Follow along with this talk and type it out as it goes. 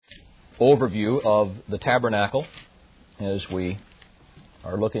overview of the tabernacle as we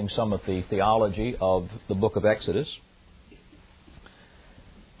are looking some at the theology of the book of Exodus.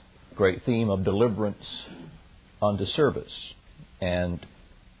 Great theme of deliverance unto service. And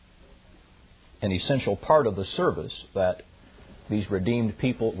an essential part of the service that these redeemed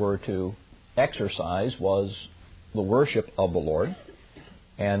people were to exercise was the worship of the Lord.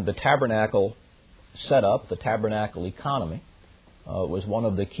 And the tabernacle setup, the tabernacle economy, was one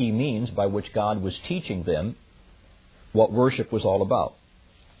of the key means by which God was teaching them what worship was all about.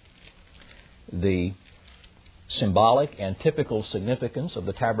 The symbolic and typical significance of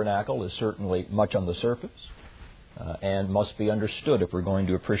the tabernacle is certainly much on the surface and must be understood if we're going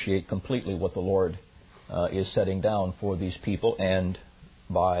to appreciate completely what the Lord is setting down for these people and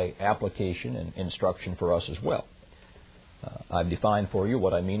by application and instruction for us as well. I've defined for you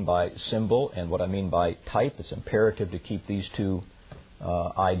what I mean by symbol and what I mean by type. It's imperative to keep these two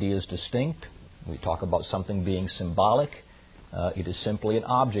ideas distinct. We talk about something being symbolic. It is simply an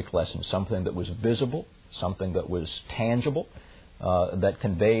object lesson, something that was visible, something that was tangible, that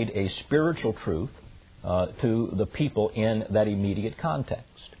conveyed a spiritual truth to the people in that immediate context.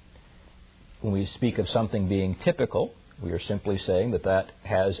 When we speak of something being typical, we are simply saying that that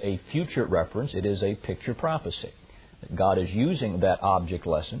has a future reference. It is a picture prophecy. God is using that object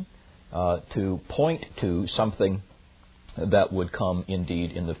lesson to point to something that would come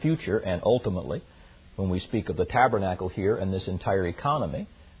indeed in the future. And ultimately, when we speak of the tabernacle here and this entire economy,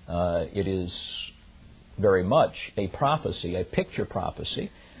 it is very much a prophecy, a picture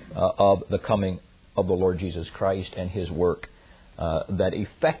prophecy of the coming of the Lord Jesus Christ and His work that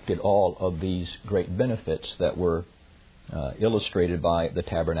effected all of these great benefits that were illustrated by the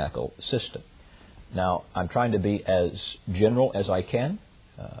tabernacle system. Now, I'm trying to be as general as I can.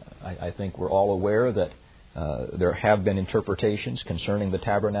 I think we're all aware that there have been interpretations concerning the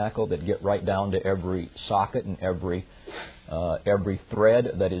tabernacle that get right down to every socket and every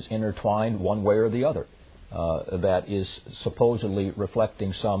thread that is intertwined one way or the other. That is supposedly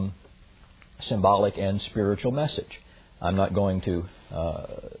reflecting some symbolic and spiritual message. I'm not going to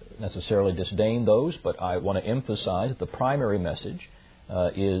necessarily disdain those, but I want to emphasize that the primary message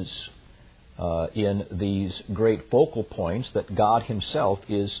is in these great focal points that God Himself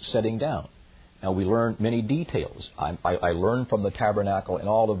is setting down. Now, we learn many details. I learned from the tabernacle and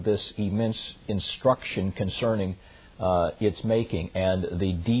all of this immense instruction concerning its making and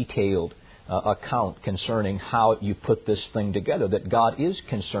the detailed account concerning how you put this thing together, that God is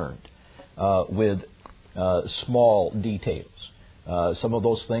concerned with small details. Some of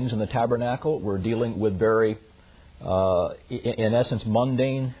those things in the tabernacle were dealing with very, in essence,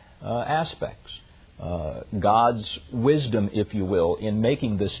 mundane aspects. God's wisdom, if you will, in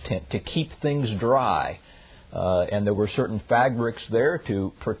making this tent to keep things dry. And there were certain fabrics there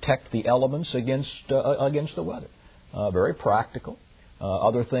to protect the elements against the weather. Very practical.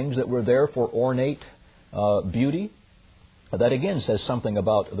 Other things that were there for ornate beauty. That again says something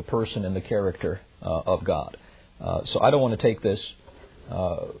about the person and the character of God. So I don't want to take this,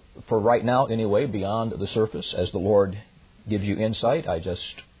 for right now anyway, beyond the surface. As the Lord gives you insight, I just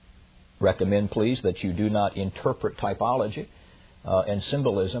recommend, please, that you do not interpret typology and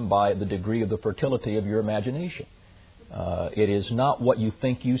symbolism by the degree of the fertility of your imagination. It is not what you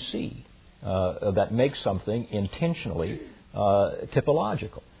think you see that makes something intentionally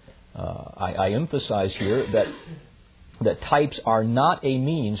typological. I emphasize here that types are not a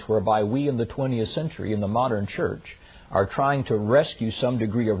means whereby we in the 20th century, in the modern church, are trying to rescue some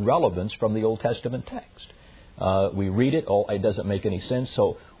degree of relevance from the Old Testament text. We read it, it doesn't make any sense,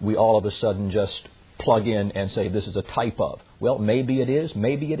 so we all of a sudden just plug in and say this is a type of. Well, maybe it is,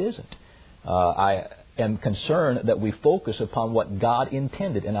 maybe it isn't. I am concerned that we focus upon what God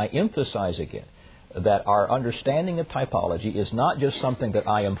intended, and I emphasize again that our understanding of typology is not just something that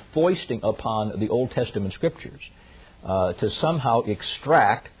I am foisting upon the Old Testament Scriptures to somehow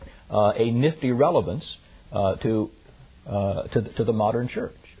extract a nifty relevance to the modern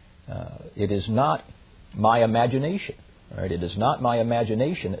church. It is not my imagination. Right? It is not my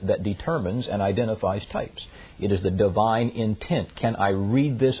imagination that determines and identifies types. It is the divine intent. Can I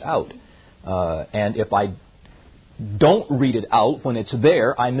read this out? And if I don't read it out when it's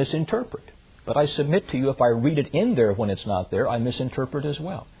there, I misinterpret. But I submit to you, if I read it in there when it's not there, I misinterpret as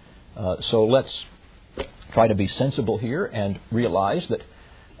well. So let's try to be sensible here and realize that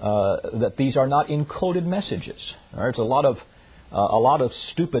these are not encoded messages. All right? It's a lot of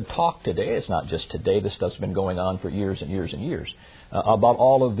stupid talk today. It's not just today. This stuff's been going on for years and years and years about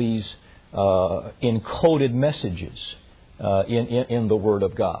all of these encoded messages in the Word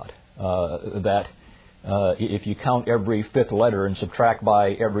of God that if you count every fifth letter and subtract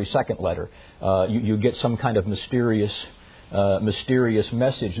by every second letter, you get some kind of mysterious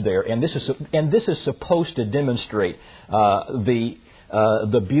message there. And this is supposed to demonstrate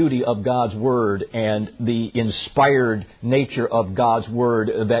the beauty of God's Word and the inspired nature of God's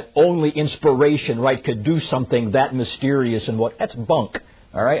Word, that only inspiration, right, could do something that mysterious and that's bunk.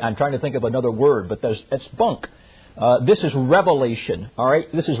 All right, I'm trying to think of another word, but that's bunk. This is revelation. All right,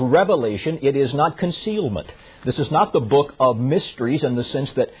 this is revelation. It is not concealment. This is not the book of mysteries in the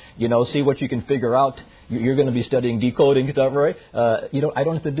sense that, see what you can figure out. You're going to be studying decoding stuff, right? I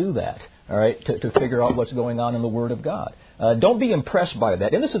don't have to do that. All right, to figure out what's going on in the Word of God. Don't be impressed by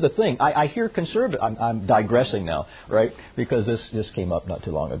that. And this is the thing. I hear conservative. I'm digressing now, right? Because this came up not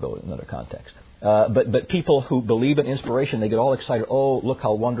too long ago in another context. But people who believe in inspiration, they get all excited. Oh, look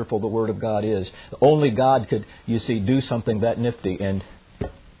how wonderful the Word of God is. Only God could, do something that nifty. And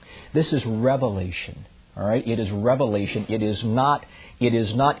this is revelation. All right, it is revelation. It is not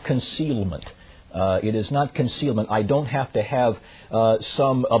concealment. It is not concealment. I don't have to have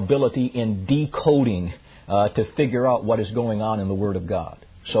some ability in decoding to figure out what is going on in the Word of God.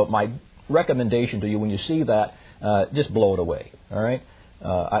 So my recommendation to you, when you see that, just blow it away. All right.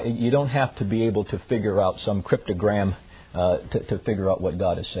 You don't have to be able to figure out some cryptogram to figure out what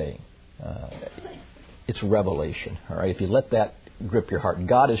God is saying. It's revelation. All right. If you let that grip your heart,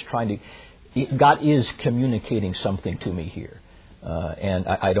 God is communicating something to me here, and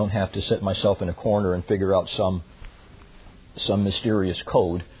I don't have to set myself in a corner and figure out some mysterious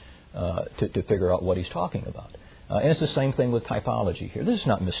code to figure out what He's talking about. And it's the same thing with typology here. This is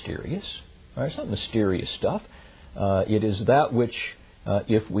not mysterious. All right? It's not mysterious stuff. It is that which,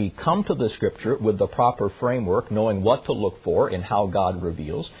 if we come to the Scripture with the proper framework, knowing what to look for and how God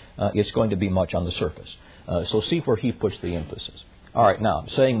reveals, it's going to be much on the surface. So see where He puts the emphasis. All right, now,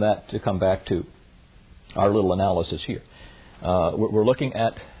 saying that to come back to our little analysis here. We're looking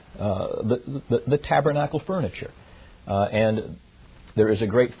at the tabernacle furniture. And there is a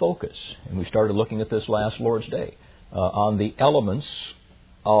great focus, and we started looking at this last Lord's Day, on the elements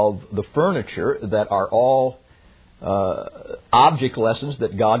of the furniture that are all object lessons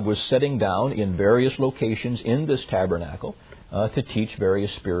that God was setting down in various locations in this tabernacle to teach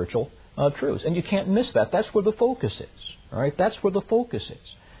various spiritual truths. And you can't miss that. That's where the focus is. All right? That's where the focus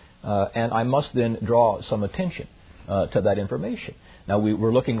is. And I must then draw some attention to that information. Now, we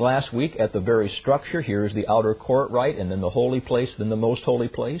were looking last week at the very structure. Here's the outer court, right, and then the holy place, then the most holy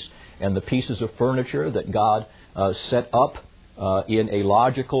place, and the pieces of furniture that God set up in a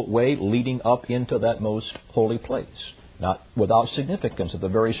logical way leading up into that most holy place. Not without significance. The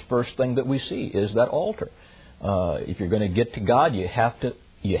very first thing that we see is that altar. If you're going to get to God, you have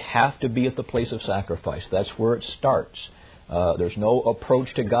to be at the place of sacrifice. That's where it starts. There's no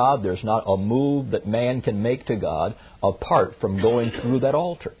approach to God. There's not a move that man can make to God apart from going through that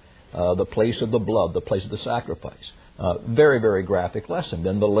altar, the place of the blood, the place of the sacrifice. Very, very graphic lesson.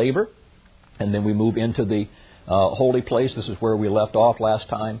 Then the laver, and then we move into the holy place. This is where we left off last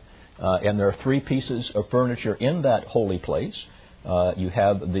time. And there are three pieces of furniture in that holy place. You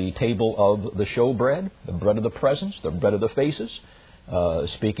have the table of the showbread, the bread of the presence, the bread of the faces,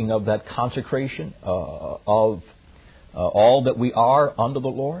 speaking of that consecration of all that we are unto the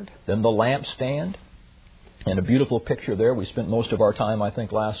Lord. Then the lampstand, and a beautiful picture there. We spent most of our time, I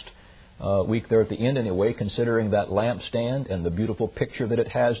think, last week there at the end anyway, considering that lampstand and the beautiful picture that it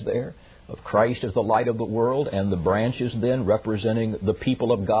has there of Christ as the light of the world, and the branches then representing the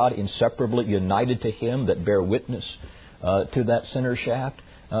people of God inseparably united to Him that bear witness to that center shaft.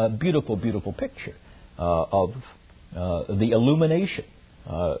 Beautiful, beautiful picture of the illumination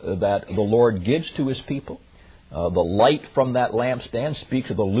that the Lord gives to His people. The light from that lampstand speaks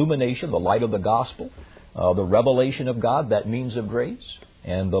of the illumination, the light of the gospel, the revelation of God, that means of grace,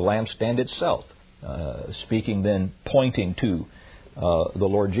 and the lampstand itself, speaking then, pointing to the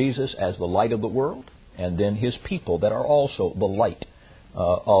Lord Jesus as the light of the world, and then His people that are also the light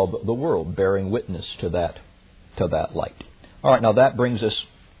of the world, bearing witness to that light. All right, now that brings us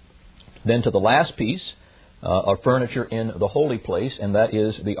then to the last piece of furniture in the holy place, and that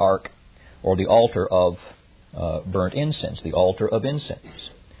is the ark, or the altar of burnt incense, the altar of incense.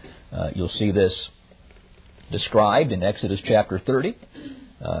 You'll see this described in Exodus chapter 30.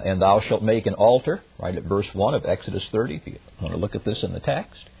 And thou shalt make an altar, right at verse 1 of Exodus 30, if you want to look at this in the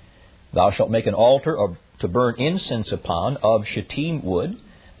text. Thou shalt make an altar to burn incense upon, of shittim wood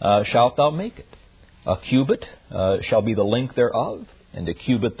shalt thou make it. A cubit shall be the length thereof, and a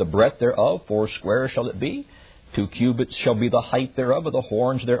cubit the breadth thereof, 4 square shall it be. 2 cubits shall be the height thereof, of the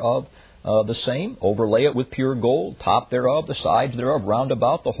horns thereof. the same. Overlay it with pure gold, top thereof, the sides thereof, round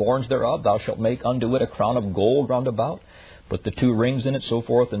about, the horns thereof. Thou shalt make unto it a crown of gold round about. Put the 2 rings in it, so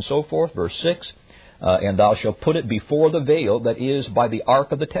forth and so forth. Verse 6, and thou shalt put it before the veil that is by the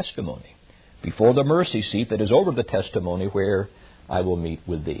ark of the testimony, before the mercy seat that is over the testimony, where I will meet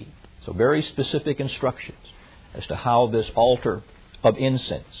with thee. So very specific instructions as to how this altar of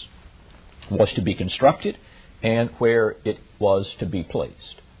incense was to be constructed and where it was to be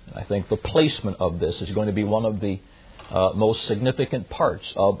placed. I think the placement of this is going to be one of the most significant parts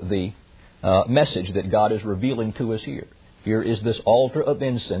of the message that God is revealing to us here. Here is this altar of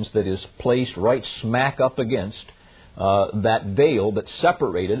incense that is placed right smack up against that veil that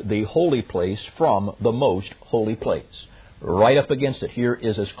separated the holy place from the most holy place. Right up against it. Here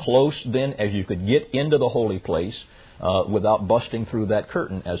is as close then as you could get into the holy place without busting through that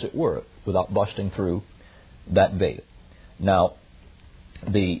curtain, as it were, without busting through that veil. Now,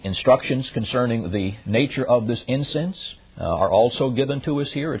 the instructions concerning the nature of this incense are also given to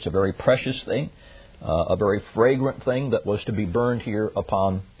us here. It's a very precious thing, a very fragrant thing that was to be burned here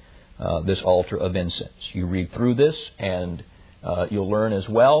upon this altar of incense. You read through this and you'll learn as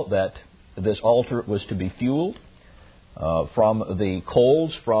well that this altar was to be fueled from the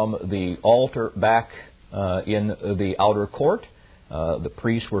coals from the altar back in the outer court. The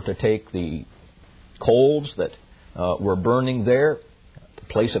priests were to take the coals that were burning there, the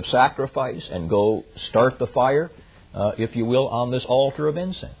place of sacrifice, and go start the fire, if you will, on this altar of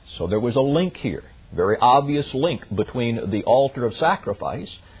incense. So there was a link here, very obvious link between the altar of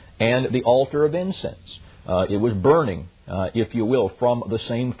sacrifice and the altar of incense. It was burning, if you will, from the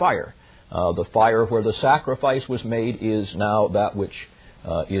same fire. The fire where the sacrifice was made is now that which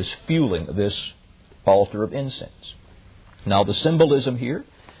is fueling this altar of incense. Now the symbolism here,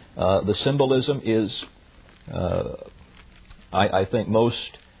 the symbolism is, I think,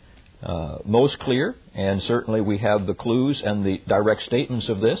 most clear, and certainly we have the clues and the direct statements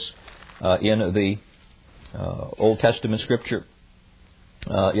of this in the Old Testament Scripture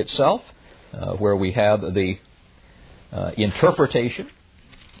itself, where we have the interpretation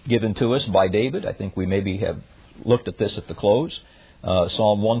given to us by David. I think we maybe have looked at this at the close.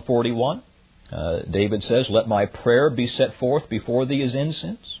 Psalm 141, David says, "Let my prayer be set forth before thee as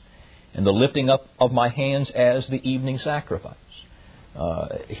incense, and the lifting up of my hands as the evening sacrifice."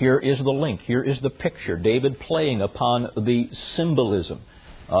 Here is the link. Here is the picture. David playing upon the symbolism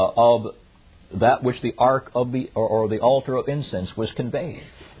of that which the ark of the or the altar of incense was conveying,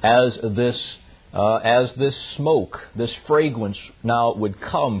 as this smoke, this fragrance now would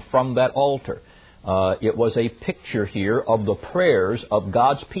come from that altar. It was a picture here of the prayers of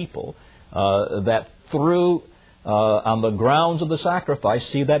God's people that through on the grounds of the sacrifice.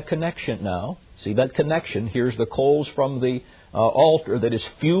 See that connection now. See that connection. Here's the coals from the altar that is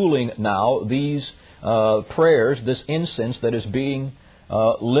fueling now these prayers, this incense that is being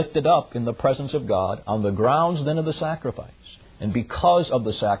lifted up in the presence of God on the grounds then of the sacrifice. And because of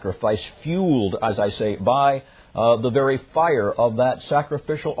the sacrifice, fueled, as I say, by the very fire of that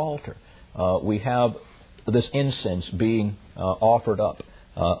sacrificial altar, we have this incense being offered up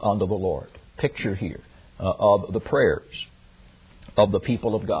unto the Lord. Picture here of the prayers of the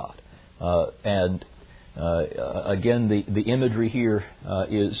people of God. And again, the imagery here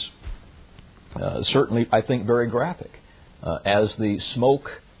is certainly, I think, very graphic. As the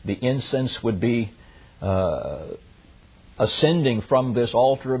smoke, the incense would be ascending from this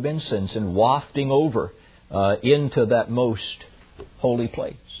altar of incense and wafting over into that most holy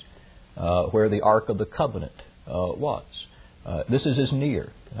place where the Ark of the Covenant was. This is as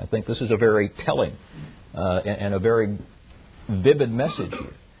near. I think this is a very telling and a very vivid message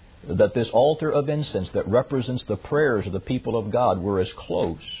here, that this altar of incense that represents the prayers of the people of God were as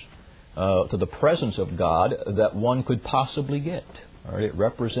close to the presence of God that one could possibly get. All right? It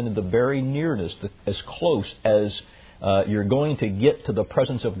represented the very nearness, as close as you're going to get to the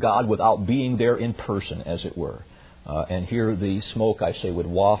presence of God without being there in person, as it were. And here the smoke, I say, would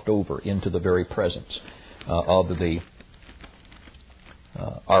waft over into the very presence of the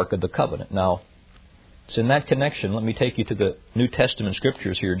Ark of the Covenant. Now, it's in that connection, let me take you to the New Testament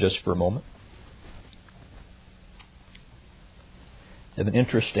Scriptures here just for a moment. I have an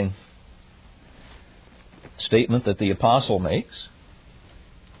interesting statement that the Apostle makes,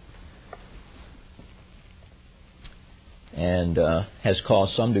 and has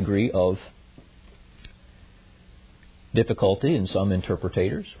caused some degree of difficulty in some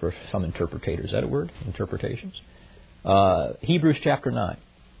interpretators. For some interpretators, is that a word? Interpretations. Hebrews chapter 9.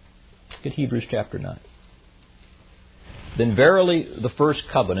 Look at Hebrews chapter 9. Then verily the first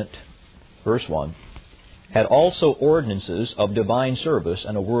covenant, verse 1, had also ordinances of divine service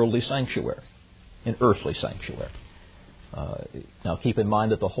and a worldly sanctuary, an earthly sanctuary. Now keep in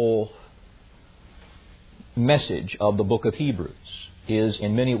mind that the whole message of the book of Hebrews is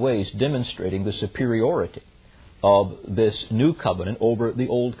in many ways demonstrating the superiority of this new covenant over the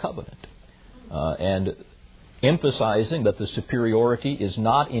old covenant, and emphasizing that the superiority is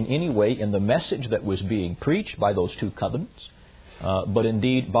not in any way in the message that was being preached by those two covenants, but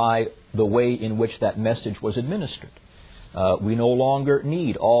indeed by the way in which that message was administered. We no longer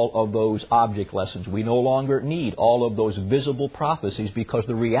need all of those object lessons. We no longer need all of those visible prophecies because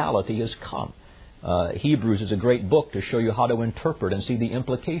the reality has come. Hebrews is a great book to show you how to interpret and see the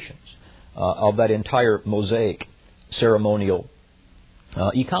implications of that entire Mosaic ceremonial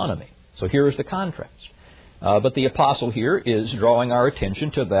economy. So here is the contrast. But the apostle here is drawing our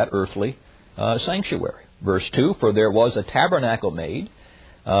attention to that earthly sanctuary. Verse 2, for there was a tabernacle made,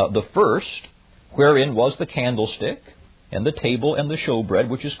 the first, wherein was the candlestick, and the table and the showbread,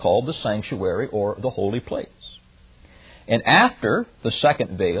 which is called the sanctuary or the holy place. And after the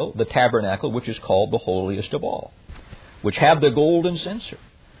second veil, the tabernacle, which is called the holiest of all, which have the golden censer,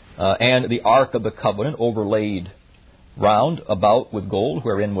 and the ark of the covenant overlaid round about with gold,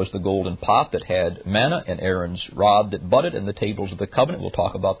 wherein was the golden pot that had manna, and Aaron's rod that budded, and the tables of the covenant. We'll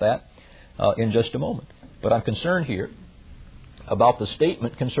talk about that in just a moment. But I'm concerned here about the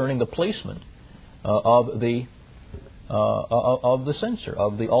statement concerning the placement of the censer,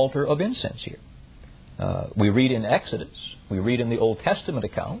 of the altar of incense here. We read in Exodus, we read in the Old Testament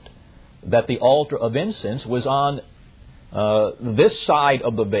account, that the altar of incense was on this side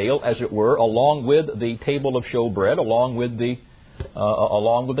of the veil, as it were, along with the table of showbread, along with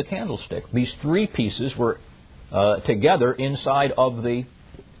the candlestick. These three pieces were together inside of the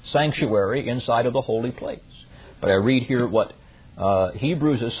sanctuary, inside of the holy place. But I read here what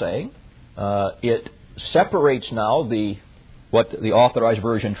Hebrews is saying. It separates now what the Authorized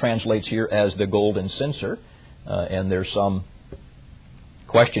Version translates here as the golden censer, and there's some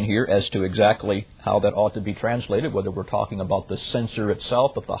question here as to exactly how that ought to be translated, whether we're talking about the censer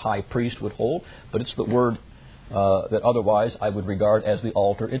itself that the high priest would hold, but it's the word that otherwise I would regard as the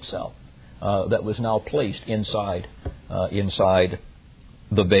altar itself, that was now placed inside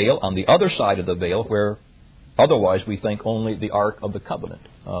the veil, on the other side of the veil, where otherwise we think only the Ark of the Covenant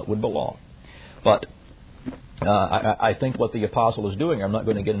would belong. But I think what the apostle is doing, I'm not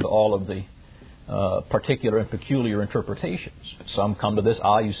going to get into all of the particular and peculiar interpretations. Some come to this,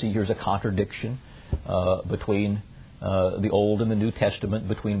 you see here's a contradiction between the Old and the New Testament,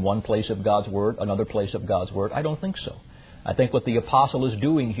 between one place of God's Word, another place of God's Word. I don't think so. I think what the apostle is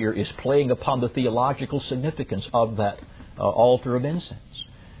doing here is playing upon the theological significance of that altar of incense.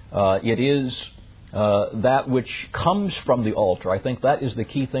 It is that which comes from the altar. I think that is the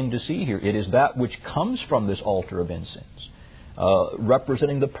key thing to see here. It is that which comes from this altar of incense,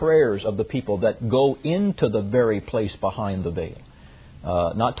 representing the prayers of the people that go into the very place behind the veil.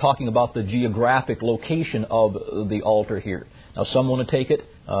 Not talking about the geographic location of the altar here. Now, some want to take it,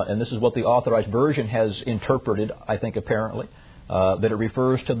 and this is what the Authorized Version has interpreted, I think apparently, that it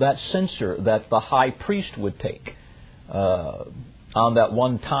refers to that censer that the high priest would take on that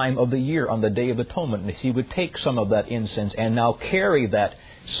one time of the year, on the Day of Atonement. And he would take some of that incense and now carry that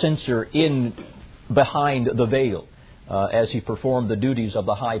censer in behind the veil as he performed the duties of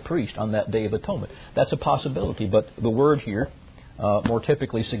the high priest on that Day of Atonement. That's a possibility, but the word here more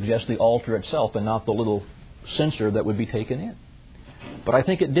typically suggests the altar itself and not the little censer that would be taken in. But I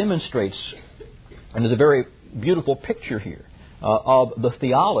think it demonstrates, and there's a very beautiful picture here, of the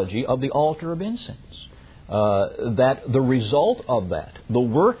theology of the altar of incense. That the result of that, the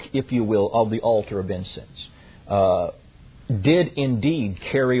work, if you will, of the altar of incense, did indeed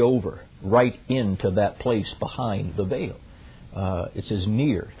carry over right into that place behind the veil. It says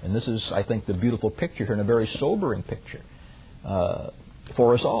near. And this is, I think, the beautiful picture here, and a very sobering picture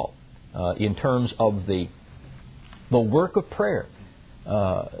for us all in terms of the work of prayer.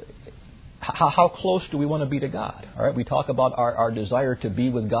 How close do we want to be to God? All right, we talk about our desire to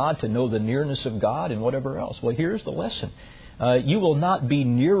be with God, to know the nearness of God and whatever else. Well, here's the lesson. You will not be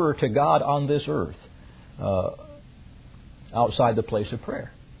nearer to God on this earth outside the place of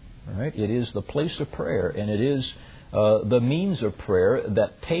prayer. All right, it is the place of prayer, and it is the means of prayer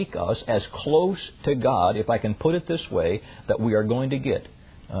that take us as close to God, if I can put it this way, that we are going to get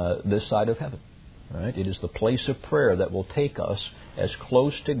this side of heaven. All right, it is the place of prayer that will take us as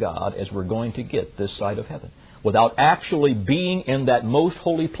close to God as we're going to get this side of heaven, without actually being in that most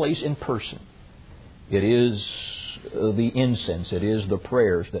holy place in person. It is the incense, it is the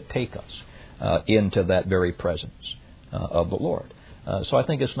prayers that take us into that very presence of the Lord. So I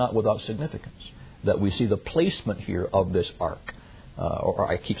think it's not without significance. that we see the placement here of this ark, or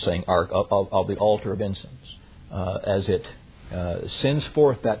I keep saying ark, of the altar of incense, as it sends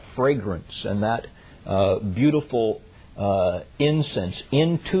forth that fragrance and that beautiful incense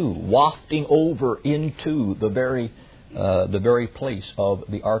wafting over into the very place of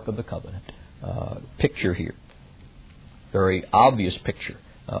the Ark of the Covenant. Picture here, very obvious picture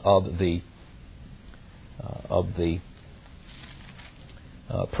of the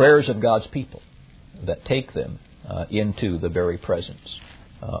prayers of God's people that take them into the very presence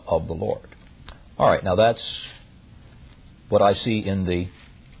of the Lord. All right, now that's what I see in the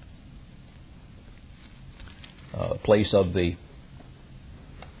place of the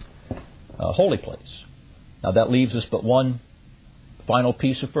holy place. Now that leaves us but one final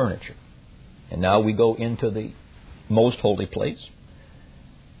piece of furniture. And now we go into the most holy place.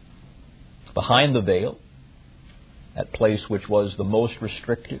 Behind the veil, that place which was the most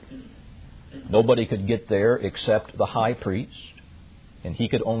restricted. Nobody could get there except the high priest, and he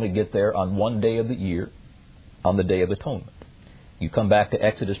could only get there on one day of the year, on the Day of Atonement. You come back to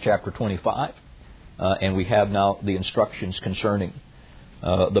Exodus chapter 25, and we have now the instructions concerning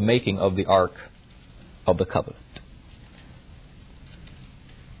the making of the Ark of the Covenant.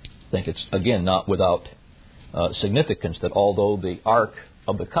 I think it's, again, not without significance that although the Ark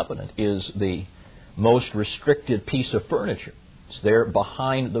of the Covenant is the most restricted piece of furniture, it's there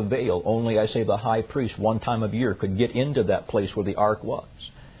behind the veil. Only, I say, the high priest one time of year could get into that place where the Ark was.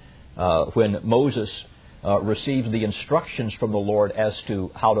 When Moses received the instructions from the Lord as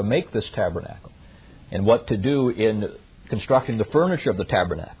to how to make this tabernacle and what to do in constructing the furniture of the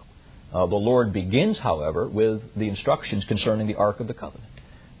tabernacle, the Lord begins, however, with the instructions concerning the Ark of the Covenant.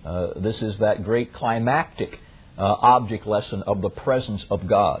 This is that great climactic object lesson of the presence of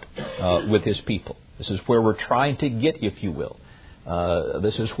God with His people. This is where we're trying to get, if you will.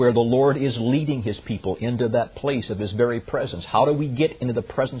 This is where the Lord is leading His people into that place of His very presence. How do we get into the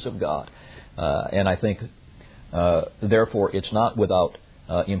presence of God? And I think, therefore, it's not without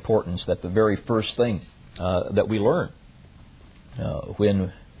importance that the very first thing that we learn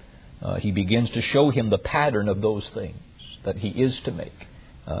when He begins to show him the pattern of those things that He is to make,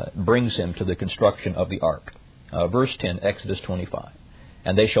 brings him to the construction of the ark. Verse 10, Exodus 25.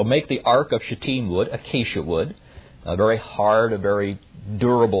 And they shall make the ark of shittim wood, acacia wood, a very hard, a very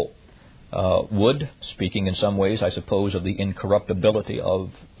durable wood, speaking in some ways, I suppose, of the incorruptibility of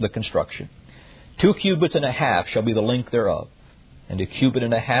the construction. 2 cubits and a half shall be the length thereof, and 1 cubit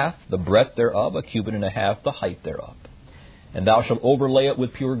and a half the breadth thereof, 1 cubit and a half the height thereof. And thou shalt overlay it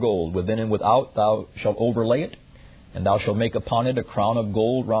with pure gold. Within and without thou shalt overlay it, and thou shalt make upon it a crown of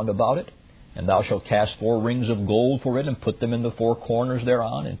gold round about it. And thou shalt cast 4 rings of gold for it, and put them in the 4 corners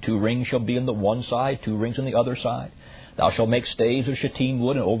thereon. And 2 rings shall be in the one side, 2 rings on the other side. Thou shalt make staves of shittim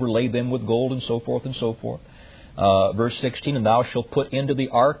wood, and overlay them with gold, and so forth and so forth. Verse 16, and thou shalt put into the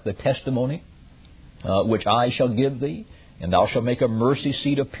ark the testimony which I shall give thee. And thou shalt make a mercy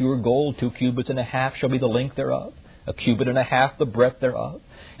seat of pure gold. 2 cubits and a half shall be the length thereof, 1 cubit and a half the breadth thereof.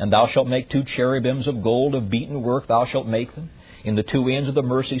 And thou shalt make 2 cherubims of gold of beaten work. Thou shalt make them in the 2 ends of the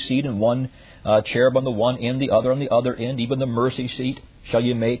mercy seat, and 1 cherub on the one end, the other on the other end. Even the mercy seat shall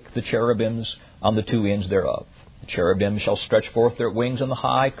ye make the cherubims on the 2 ends thereof. The cherubims shall stretch forth their wings on the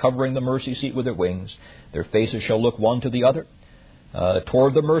high, covering the mercy seat with their wings. Their faces shall look one to the other.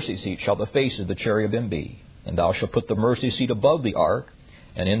 Toward the mercy seat shall the faces of the cherubim be. And thou shalt put the mercy seat above the ark,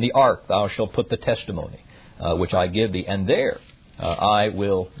 and in the ark thou shalt put the testimony which I give thee. And there I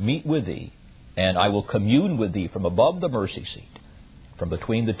will meet with thee, and I will commune with thee from above the mercy seat, from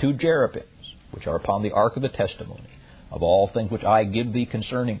between the 2 cherubims, which are upon the ark of the testimony, of all things which I give thee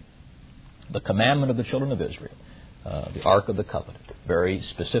concerning the commandment of the children of Israel, the ark of the covenant. Very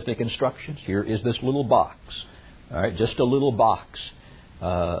specific instructions. Here is this little box. All right, just a little box.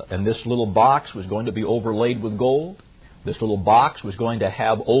 And this little box was going to be overlaid with gold. This little box was going to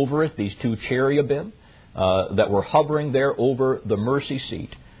have over it these 2 cherubim that were hovering there over the mercy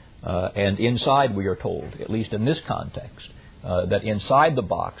seat. And inside, we are told, at least in this context, that inside the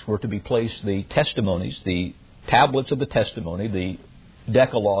box were to be placed the testimonies, the tablets of the testimony, the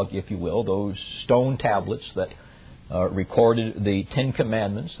Decalogue, if you will, those stone tablets that recorded the 10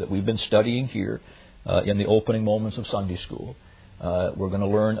 Commandments that we've been studying here in the opening moments of Sunday school. We're going to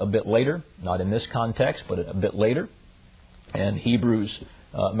learn a bit later, not in this context, but a bit later. And Hebrews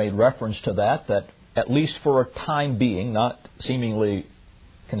made reference to that at least for a time being, not seemingly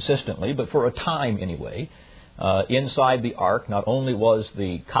consistently, but for a time anyway, inside the ark not only was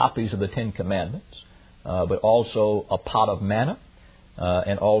the copies of the 10 Commandments, but also a pot of manna,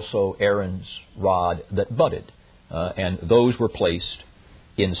 and also Aaron's rod that budded. And those were placed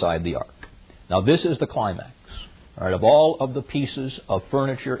inside the ark. Now this is the climax. All right, of all of the pieces of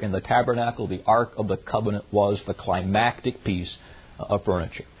furniture in the tabernacle, the Ark of the Covenant was the climactic piece of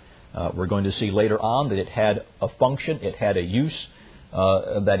furniture. We're going to see later on that it had a function, it had a use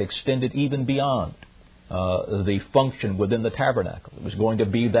that extended even beyond the function within the tabernacle. It was going to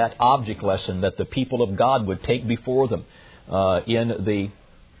be that object lesson that the people of God would take before them in the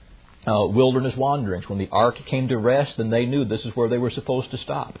wilderness wanderings. When the ark came to rest, then they knew this is where they were supposed to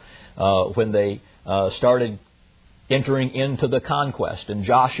stop. When they started entering into the conquest, and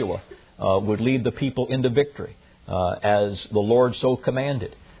Joshua would lead the people into victory as the Lord so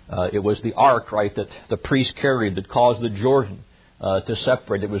commanded. It was the ark, right, that the priest carried that caused the Jordan to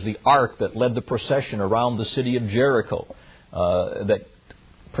separate. It was the ark that led the procession around the city of Jericho that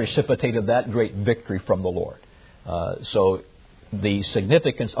precipitated that great victory from the Lord. So the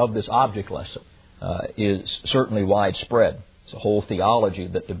significance of this object lesson is certainly widespread. It's a whole theology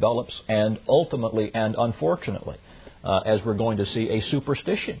that develops, and ultimately and unfortunately, as we're going to see, a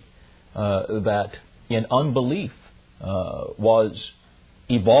superstition that in unbelief was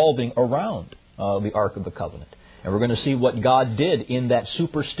evolving around the Ark of the Covenant. And we're going to see what God did in that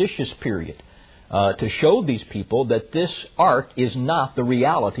superstitious period to show these people that this ark is not the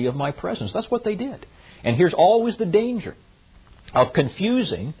reality of my presence. That's what they did. And here's always the danger of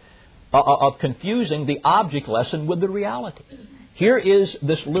confusing the object lesson with the reality. Here is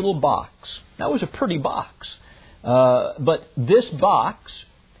this little box. Now, it was a pretty box. But this box,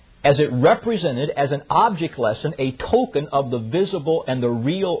 as it represented as an object lesson, a token of the visible and the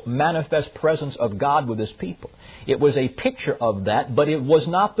real manifest presence of God with His people. It was a picture of that, but it was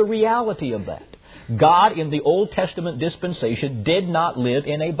not the reality of that. God in the Old Testament dispensation did not live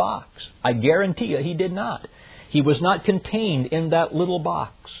in a box. I guarantee you He did not. He was not contained in that little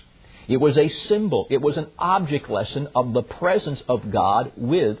box. It was a symbol. It was an object lesson of the presence of God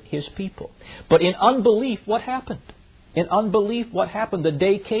with His people. But in unbelief, what happened? In unbelief, what happened? The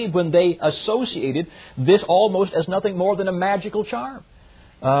day came when they associated this almost as nothing more than a magical charm.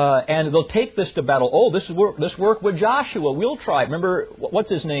 And they'll take this to battle. Oh, this work with Joshua. We'll try it. Remember, what's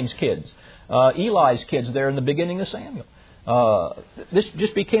his name's kids? Eli's kids there in the beginning of Samuel. This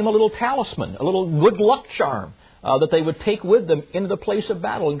just became a little talisman, a little good luck charm that they would take with them into the place of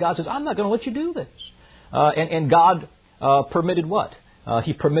battle. And God says, I'm not going to let you do this. And God permitted what?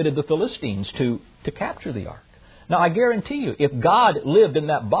 He permitted the Philistines to capture the ark. Now, I guarantee you, if God lived in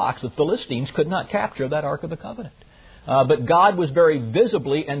that box, the Philistines could not capture that Ark of the Covenant. But God was very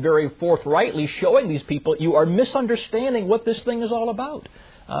visibly and very forthrightly showing these people, you are misunderstanding what this thing is all about.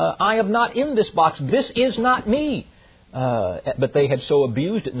 I am not in this box. This is not me. But they had so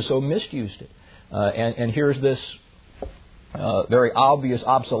abused it and so misused it. And here's this very obvious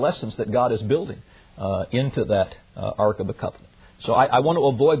obsolescence that God is building into that Ark of the Covenant. So I want to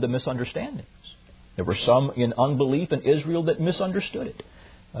avoid the misunderstandings. There were some in unbelief in Israel that misunderstood it.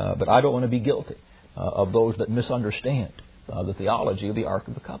 But I don't want to be guilty of those that misunderstand the theology of the Ark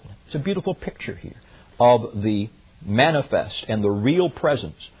of the Covenant. It's a beautiful picture here of the manifest and the real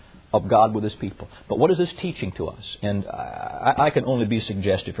presence of God with His people. But what is this teaching to us? And I can only be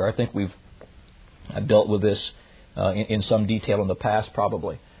suggestive here. I think I've dealt with this in some detail in the past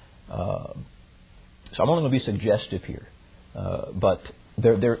probably. So I'm only going to be suggestive here. But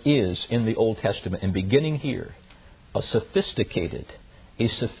there is in the Old Testament, and beginning here, a sophisticated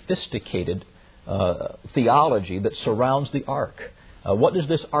theology that surrounds the ark. What does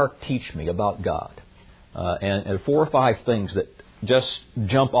this ark teach me about God? And 4 or 5 things that just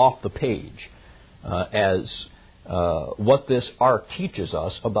jump off the page as what this ark teaches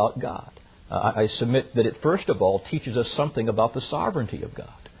us about God. I submit that it first of all teaches us something about the sovereignty of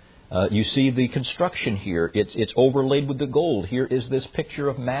God. You see the construction here. It's overlaid with the gold. Here is this picture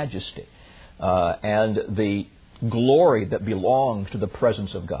of majesty and the glory that belongs to the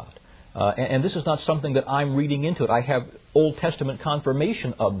presence of God. And this is not something that I'm reading into it. I have Old Testament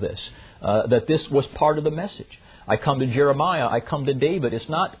confirmation of this, that this was part of the message. I come to Jeremiah. I come to David. It's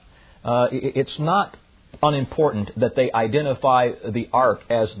not unimportant that they identify the ark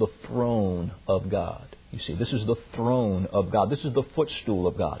as the throne of God. You see, this is the throne of God. This is the footstool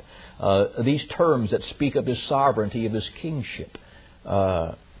of God. These terms that speak of His sovereignty, of His kingship.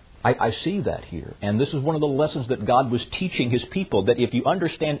 I see that here. And this is one of the lessons that God was teaching His people, that if you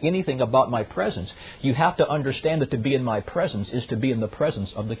understand anything about my presence, you have to understand that to be in my presence is to be in the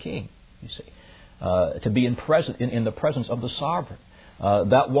presence of the King, you see. To be in the presence of the sovereign.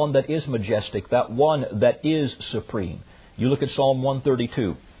 That one that is majestic, that one that is supreme. You look at Psalm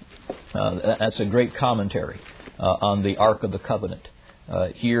 132. That's a great commentary on the Ark of the Covenant.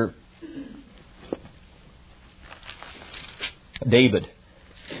 Here, David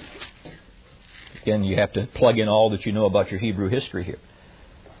Again, you have to plug in all that you know about your Hebrew history here.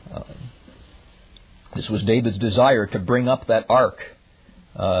 This was David's desire to bring up that ark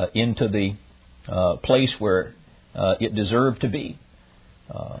into the place where it deserved to be.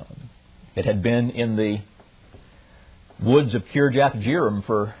 It had been in the woods of Kirjath Jearim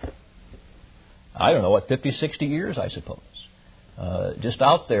for, 50, 60 years, I suppose. Just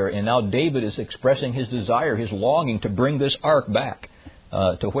out there, and now David is expressing his desire, his longing to bring this ark back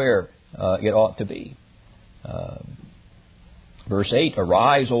to where it ought to be. Verse 8,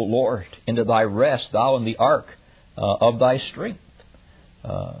 Arise, O Lord, into thy rest, thou in the ark of thy strength.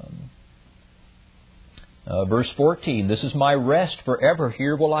 Verse 14, This is my rest forever,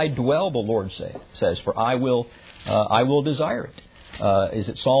 here will I dwell, the Lord says, for I will desire it. Is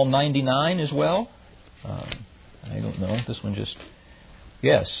it Psalm 99 as well? I don't know. This one just...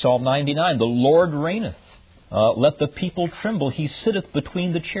 Yes, Psalm 99. The Lord reigneth. Let the people tremble. He sitteth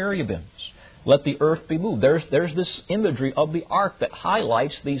between the cherubims. Let the earth be moved. There's this imagery of the ark that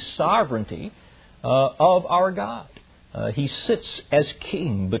highlights the sovereignty of our God. He sits as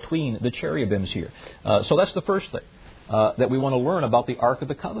king between the cherubims here. So that's the first thing that we want to learn about the Ark of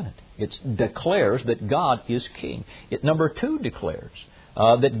the Covenant. It declares that God is king. Number 2 declares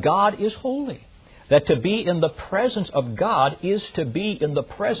that God is holy. That to be in the presence of God is to be in the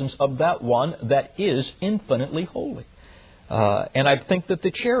presence of that one that is infinitely holy. And I think that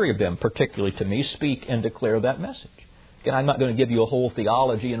the cherubim, particularly to me, speak and declare that message. Again, I'm not going to give you a whole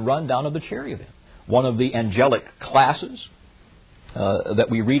theology and rundown of the cherubim. One of the angelic classes that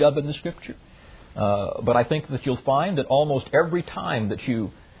we read of in the Scripture. But I think that you'll find that almost every time that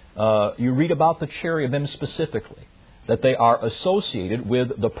you read about the cherubim specifically, that they are associated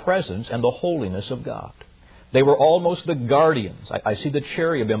with the presence and the holiness of God. They were almost the guardians. I see the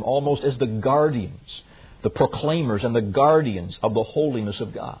cherubim almost as the guardians, the proclaimers and the guardians of the holiness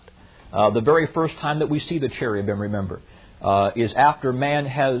of God. The very first time that we see the cherubim, remember, is after man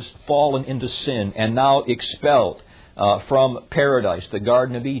has fallen into sin and now expelled from paradise, the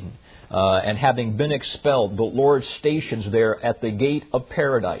Garden of Eden. And having been expelled, the Lord stations there at the gate of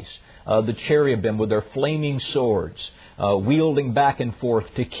paradise the cherubim with their flaming swords, wielding back and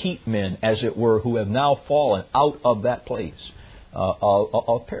forth to keep men, as it were, who have now fallen out of that place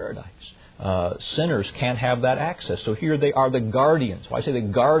of paradise. Sinners can't have that access. So here they are, the guardians. Well, I say the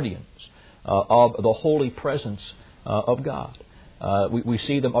guardians of the holy presence of God. We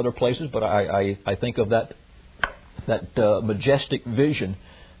see them other places, but I think of that majestic vision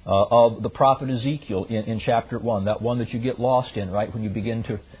of the prophet Ezekiel in chapter 1, that one that you get lost in, right, when you begin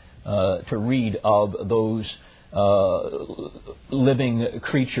to read of those living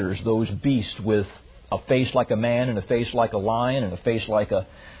creatures, those beasts with a face like a man and a face like a lion and a face like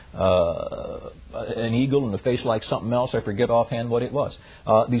an eagle and a face like something else. I forget offhand what it was.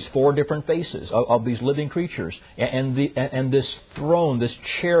 These 4 different faces of these living creatures, and this throne, this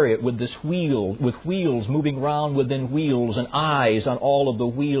chariot with this wheel, with wheels moving round within wheels and eyes on all of the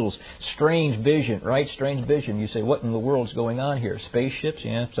wheels. Strange vision, right? Strange vision. You say, what in the world's going on here? Spaceships?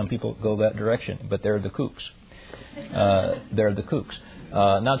 Yeah, some people go that direction, but they're the kooks. They're the kooks.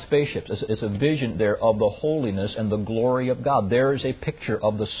 Not spaceships. It's a vision there of the holiness and the glory of God. There is a picture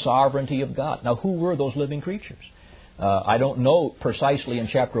of the sovereignty of God. Now, who were those living creatures? I don't know precisely in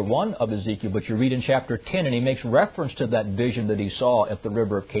chapter 1 of Ezekiel, but you read in chapter 10, and he makes reference to that vision that he saw at the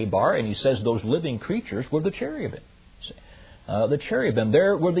river of Chebar, and he says those living creatures were the cherubim. The cherubim,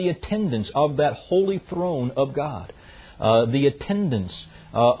 there were the attendants of that holy throne of God. The attendants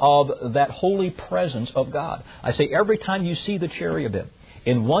of that holy presence of God. I say every time you see the cherubim,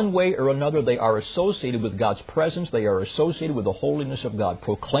 in one way or another, they are associated with God's presence. They are associated with the holiness of God,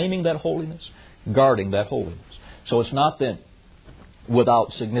 proclaiming that holiness, guarding that holiness. So it's not then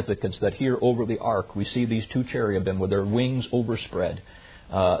without significance that here over the ark we see these 2 cherubim with their wings overspread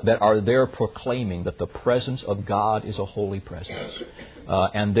that are there proclaiming that the presence of God is a holy presence.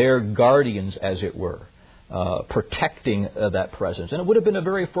 And they're guardians, as it were, protecting that presence. And it would have been a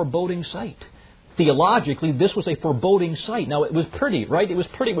very foreboding sight. Theologically, this was a foreboding sight. Now, it was pretty, right? It was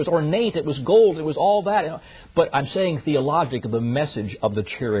pretty, it was ornate, it was gold, it was all that. But I'm saying theologically, the message of the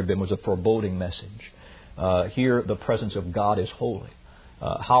cherubim was a foreboding message. Here, the presence of God is holy.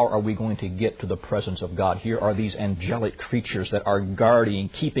 How are we going to get to the presence of God? Here are these angelic creatures that are guarding,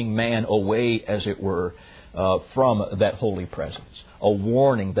 keeping man away, as it were, from that holy presence. A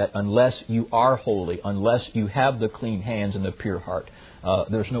warning that unless you are holy, unless you have the clean hands and the pure heart,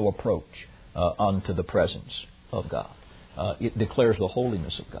 there's no approach unto the presence of God. It declares the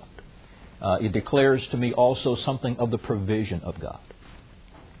holiness of God. It declares to me also something of the provision of God.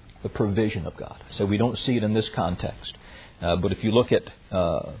 The provision of God. So we don't see it in this context. But if you look at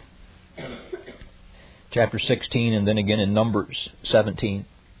chapter 16 and then again in Numbers 17,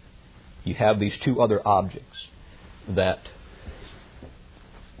 you have these two other objects that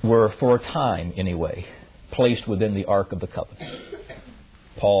were, for a time anyway, placed within the Ark of the Covenant.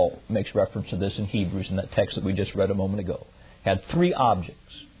 Paul makes reference to this in Hebrews in that text that we just read a moment ago. Had three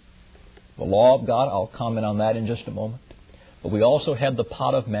objects. The law of God, I'll comment on that in just a moment. But we also had the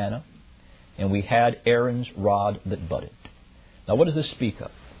pot of manna, and we had Aaron's rod that budded. Now what does this speak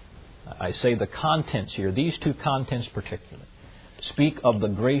of? I say the contents here, these two contents particularly, speak of the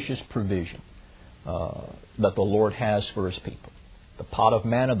gracious provision that the Lord has for His people. The pot of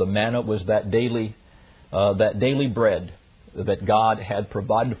manna, the manna was that daily bread that God had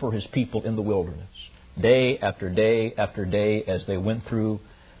provided for His people in the wilderness. Day after day after day as they went through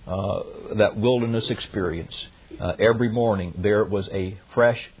that wilderness experience, every morning there was a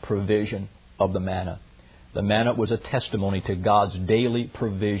fresh provision of the manna. The manna was a testimony to God's daily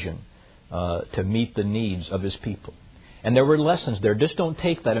provision to meet the needs of His people. And there were lessons there. Just don't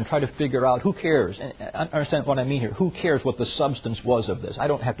take that and try to figure out, who cares? And I understand what I mean here. Who cares what the substance was of this? I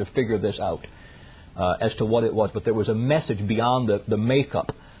don't have to figure this out as to what it was. But there was a message beyond the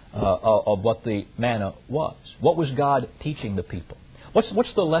makeup of what the manna was. What was God teaching the people?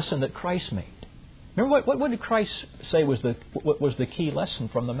 What's the lesson that Christ made? Remember, what did Christ say was the key lesson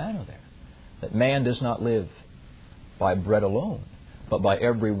from the manna there? That man does not live by bread alone, but by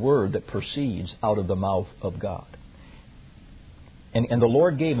every word that proceeds out of the mouth of God. And the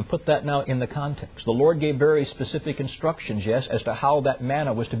Lord gave, and put that now in the context, the Lord gave very specific instructions, yes, as to how that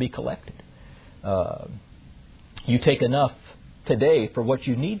manna was to be collected. You take enough today for what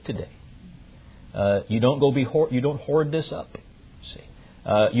you need today. You don't hoard this up.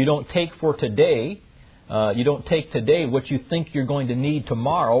 See, you don't take for today. You don't take today what you think you're going to need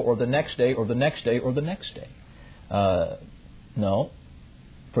tomorrow, or the next day, or the next day, or the next day. No,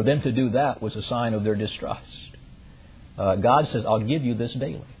 for them to do that was a sign of their distrust. God says, I'll give you this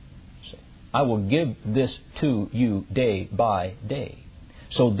daily. I will give this to you day by day.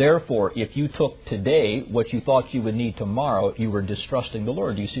 So therefore, if you took today what you thought you would need tomorrow, you were distrusting the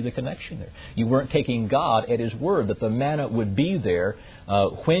Lord. Do you see the connection there? You weren't taking God at His word that the manna would be there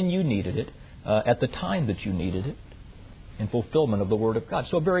when you needed it, at the time that you needed it, in fulfillment of the Word of God.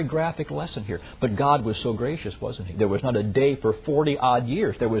 So a very graphic lesson here. But God was so gracious, wasn't He? There was not a day for 40-odd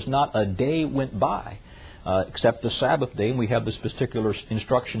years. There was not a day went by except the Sabbath day, and we have this particular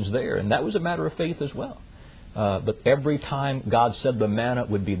instructions there. And that was a matter of faith as well. But every time God said the manna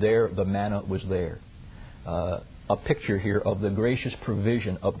would be there, the manna was there. A picture here of the gracious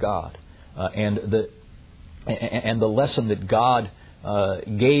provision of God and the lesson that God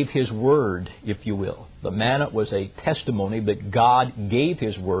gave His Word, if you will. The manna was a testimony that God gave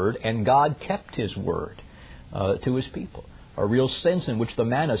His Word and God kept His Word to His people. A real sense in which the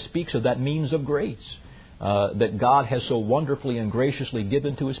manna speaks of that means of grace that God has so wonderfully and graciously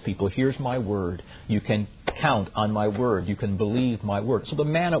given to His people. Here's my Word. You can count on my Word. You can believe my Word. So the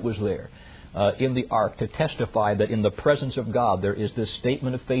manna was there in the ark to testify that in the presence of God there is this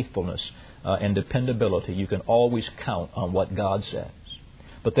statement of faithfulness and dependability. You can always count on what God says.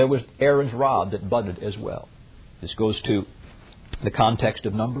 But there was Aaron's rod that budded as well. This goes to the context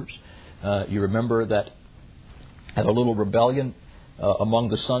of Numbers. You remember that at a little rebellion among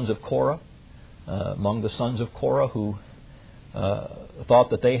the sons of Korah, who thought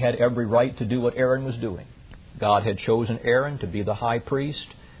that they had every right to do what Aaron was doing. God had chosen Aaron to be the high priest.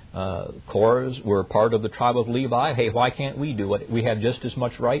 Korahs were part of the tribe of Levi. Hey, why can't we do it? We have just as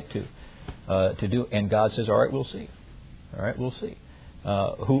much right to do. And God says, all right, we'll see. All right, we'll see.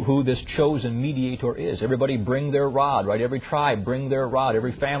 Who this chosen mediator is. Everybody bring their rod, right? Every tribe bring their rod.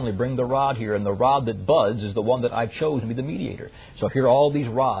 Every family bring the rod here. And the rod that buds is the one that I've chosen to be the mediator. So here are all these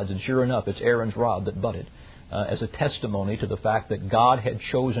rods, and sure enough, it's Aaron's rod that budded as a testimony to the fact that God had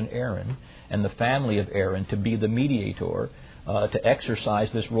chosen Aaron and the family of Aaron to be the mediator to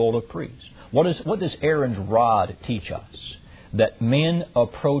exercise this role of priest. What does Aaron's rod teach us? That men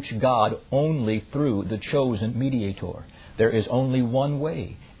approach God only through the chosen mediator. There is only one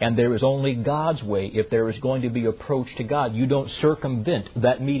way, and there is only God's way. If there is going to be approach to God, you don't circumvent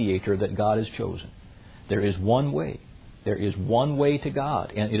that mediator that God has chosen. There is one way. There is one way to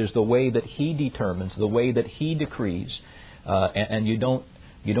God, and it is the way that He determines, the way that He decrees, and you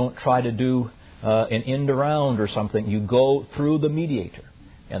don't try to do an end around or something. You go through the mediator.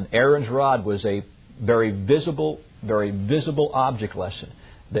 And Aaron's rod was a very visible object lesson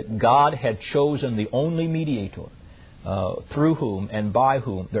that God had chosen the only mediator through whom and by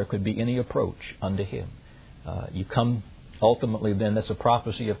whom there could be any approach unto Him. You come ultimately then, that's a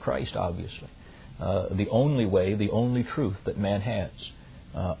prophecy of Christ, obviously. The only way, the only truth that man has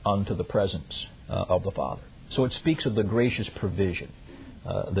unto the presence of the Father. So it speaks of the gracious provision,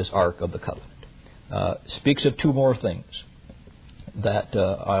 this Ark of the Covenant. Speaks of two more things that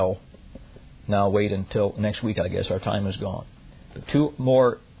I'll now wait until next week, I guess. Our time is gone. But two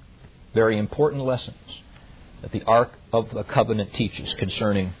more very important lessons that the Ark of the Covenant teaches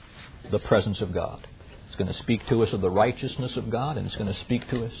concerning the presence of God. It's going to speak to us of the righteousness of God, and it's going to speak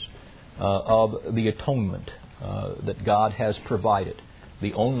to us of the atonement that God has provided.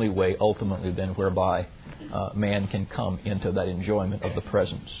 The only way, ultimately, then, whereby man can come into that enjoyment of the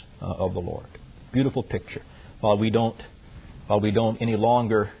presence of the Lord. Beautiful picture. While we don't any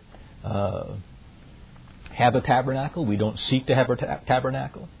longer have a tabernacle, we don't seek to have a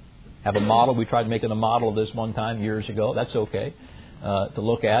tabernacle, have a model. We tried making a model of this one time years ago. That's okay to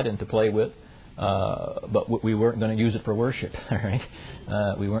look at and to play with. But we weren't going to use it for worship, right?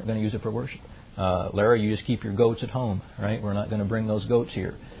 We weren't going to use it for worship. Larry, you just keep your goats at home, right? We're not going to bring those goats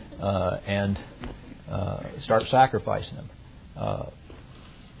here and start sacrificing them.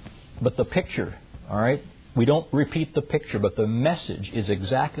 But the picture, all right? We don't repeat the picture, but the message is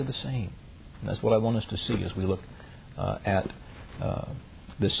exactly the same. And that's what I want us to see as we look at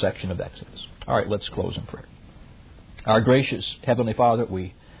this section of Exodus. All right, let's close in prayer. Our gracious Heavenly Father,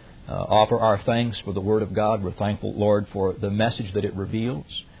 we offer our thanks for the Word of God. We're thankful, Lord, for the message that it reveals.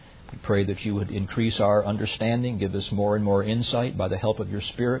 We pray that you would increase our understanding, give us more and more insight by the help of your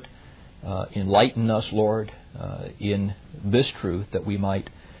Spirit. Enlighten us, Lord, in this truth, that we might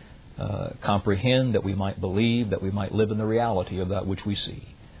comprehend, that we might believe, that we might live in the reality of that which we see.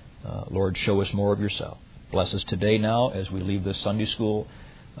 Lord, show us more of yourself. Bless us today now as we leave this Sunday school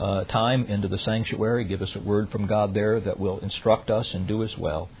time into the sanctuary. Give us a word from God there that will instruct us and do us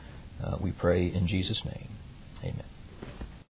well. We pray in Jesus' name. Amen.